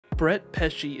Brett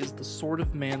Pesce is the sort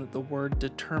of man that the word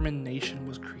determination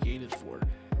was created for.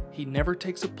 He never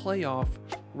takes a play off,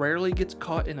 rarely gets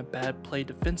caught in a bad play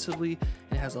defensively,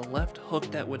 and has a left hook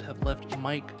that would have left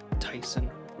Mike Tyson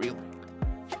reeling.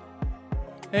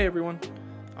 Hey everyone,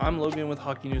 I'm Logan with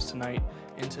Hockey News Tonight,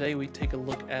 and today we take a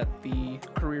look at the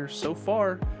career so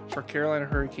far for Carolina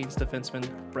Hurricanes defenseman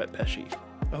Brett Pesce.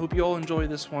 I hope you all enjoy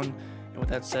this one, and with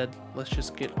that said, let's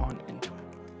just get on into it.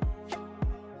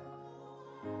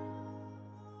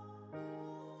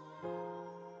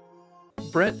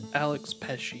 Brett Alex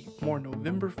Pesce, born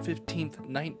November 15th,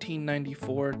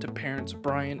 1994 to parents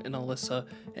Brian and Alyssa,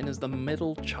 and is the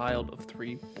middle child of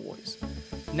 3 boys.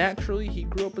 Naturally, he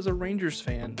grew up as a Rangers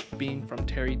fan, being from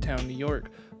Tarrytown, New York,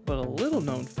 but a little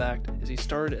known fact is he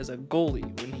started as a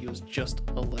goalie when he was just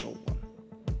a little one.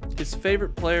 His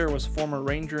favorite player was former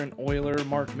Ranger and Oiler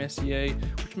Mark Messier,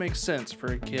 which makes sense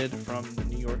for a kid from the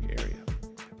New York area.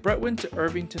 Brett went to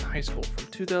Irvington High School from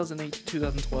 2008 to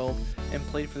 2012 and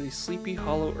played for the Sleepy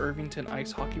Hollow Irvington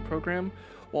ice hockey program,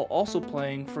 while also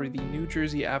playing for the New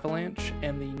Jersey Avalanche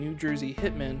and the New Jersey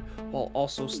Hitmen while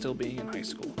also still being in high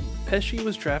school. Pesce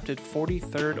was drafted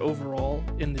 43rd overall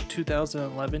in the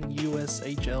 2011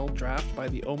 USHL draft by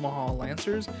the Omaha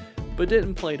Lancers, but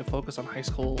didn't play to focus on high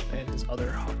school and his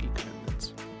other hockey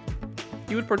commitments.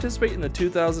 He would participate in the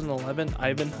 2011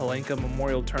 Ivan Helenka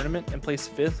Memorial Tournament and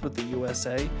placed 5th with the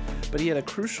USA, but he had a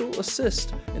crucial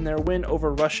assist in their win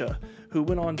over Russia, who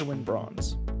went on to win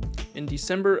bronze. In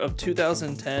December of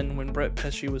 2010, when Brett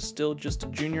Pesce was still just a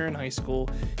junior in high school,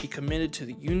 he committed to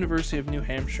the University of New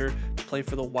Hampshire to play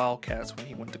for the Wildcats when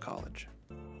he went to college.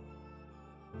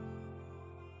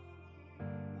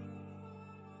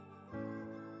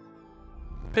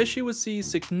 Pesce would see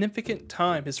significant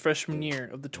time his freshman year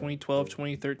of the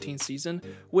 2012-2013 season,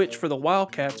 which for the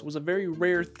Wildcats was a very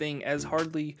rare thing, as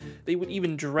hardly they would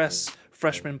even dress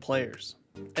freshman players.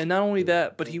 And not only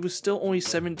that, but he was still only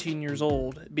 17 years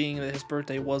old, being that his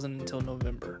birthday wasn't until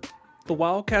November. The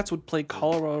Wildcats would play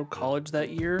Colorado College that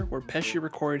year, where Pesce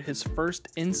recorded his first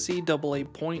NCAA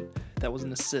point that was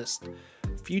an assist.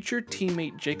 Future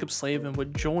teammate Jacob Slavin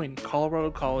would join Colorado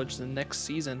College the next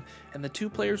season, and the two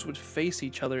players would face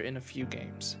each other in a few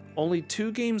games. Only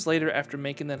 2 games later, after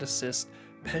making that assist,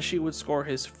 Pesce would score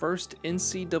his first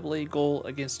NCAA goal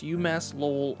against UMass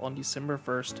Lowell on December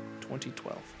 1st,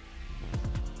 2012.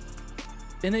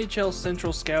 NHL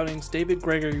Central Scouting's David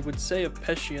Gregory would say of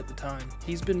Pesce at the time,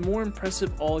 "He's been more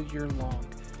impressive all year long.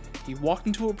 He walked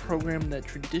into a program that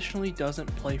traditionally doesn't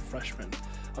play freshmen.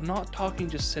 I'm not talking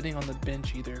just sitting on the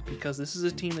bench either, because this is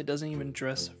a team that doesn't even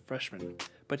dress freshmen,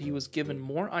 but he was given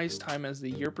more ice time as the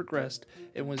year progressed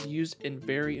and was used in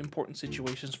very important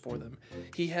situations for them.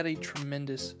 He had a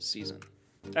tremendous season."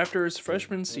 After his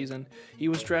freshman season, he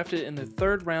was drafted in the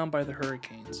 3rd round by the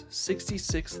Hurricanes,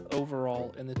 66th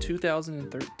overall in the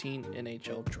 2013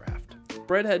 NHL draft.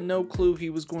 Brett had no clue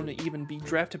he was going to even be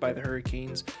drafted by the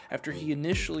Hurricanes, after he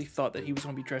initially thought that he was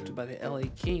going to be drafted by the LA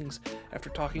Kings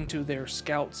after talking to their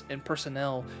scouts and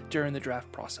personnel during the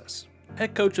draft process.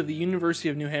 Head coach of the University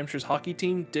of New Hampshire's hockey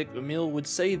team, Dick Emile, would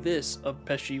say this of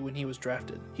Pesce when he was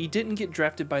drafted: "He didn't get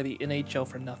drafted by the NHL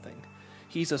for nothing.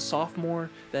 He's a sophomore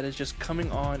that is just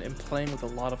coming on and playing with a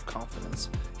lot of confidence.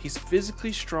 He's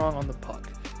physically strong on the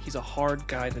puck. He's a hard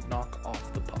guy to knock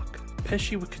off the puck."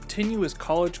 Pesce would continue his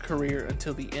college career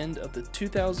until the end of the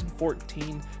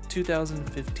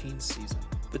 2014-2015 season.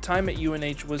 The time at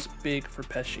UNH was big for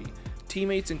Pesce.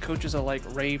 Teammates and coaches alike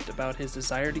raved about his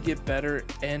desire to get better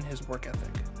and his work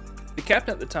ethic. The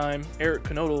captain at the time, Eric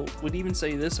Knodel, would even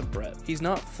say this of Brett: "He's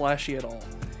not flashy at all.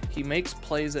 He makes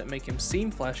plays that make him seem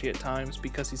flashy at times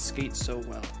because he skates so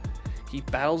well. He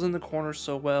battles in the corner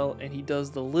so well, and he does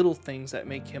the little things that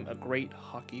make him a great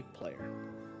hockey player."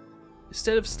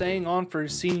 Instead of staying on for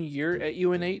his senior year at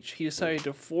UNH, he decided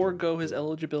to forego his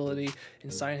eligibility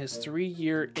and sign his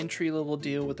 3-year entry-level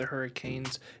deal with the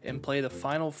Hurricanes and play the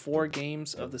final 4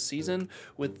 games of the season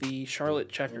with the Charlotte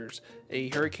Checkers, a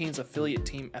Hurricanes affiliate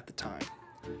team at the time.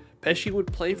 Pesce would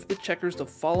play for the Checkers the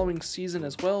following season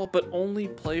as well, but only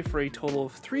play for a total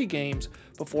of 3 games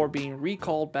before being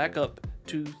recalled back up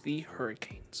to the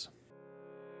Hurricanes.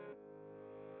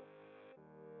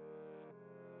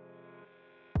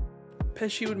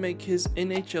 Pesce would make his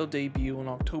NHL debut on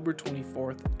October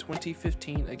 24th,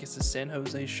 2015 against the San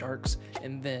Jose Sharks,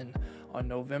 and then on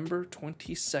November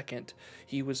 22nd,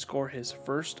 he would score his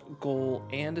first goal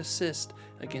and assist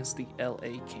against the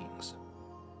LA Kings.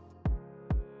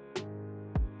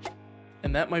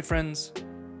 And that, my friends,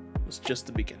 was just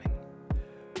the beginning.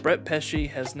 Brett Pesce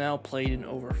has now played in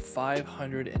over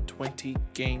 520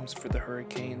 games for the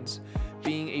Hurricanes,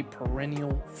 being a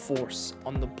perennial force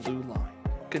on the blue line.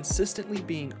 consistently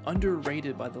being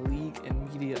underrated by the league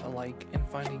and media alike, and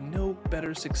finding no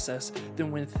better success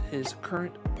than with his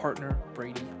current partner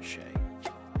Brady Shea.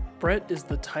 Brett is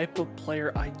the type of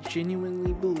player I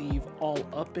genuinely believe all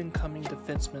up-and-coming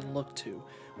defensemen look to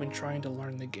when trying to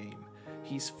learn the game.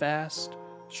 He's fast,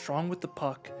 strong with the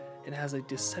puck, and has a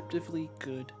deceptively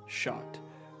good shot.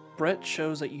 Brett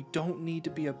shows that you don't need to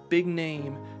be a big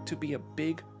name to be a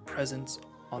big presence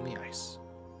on the ice.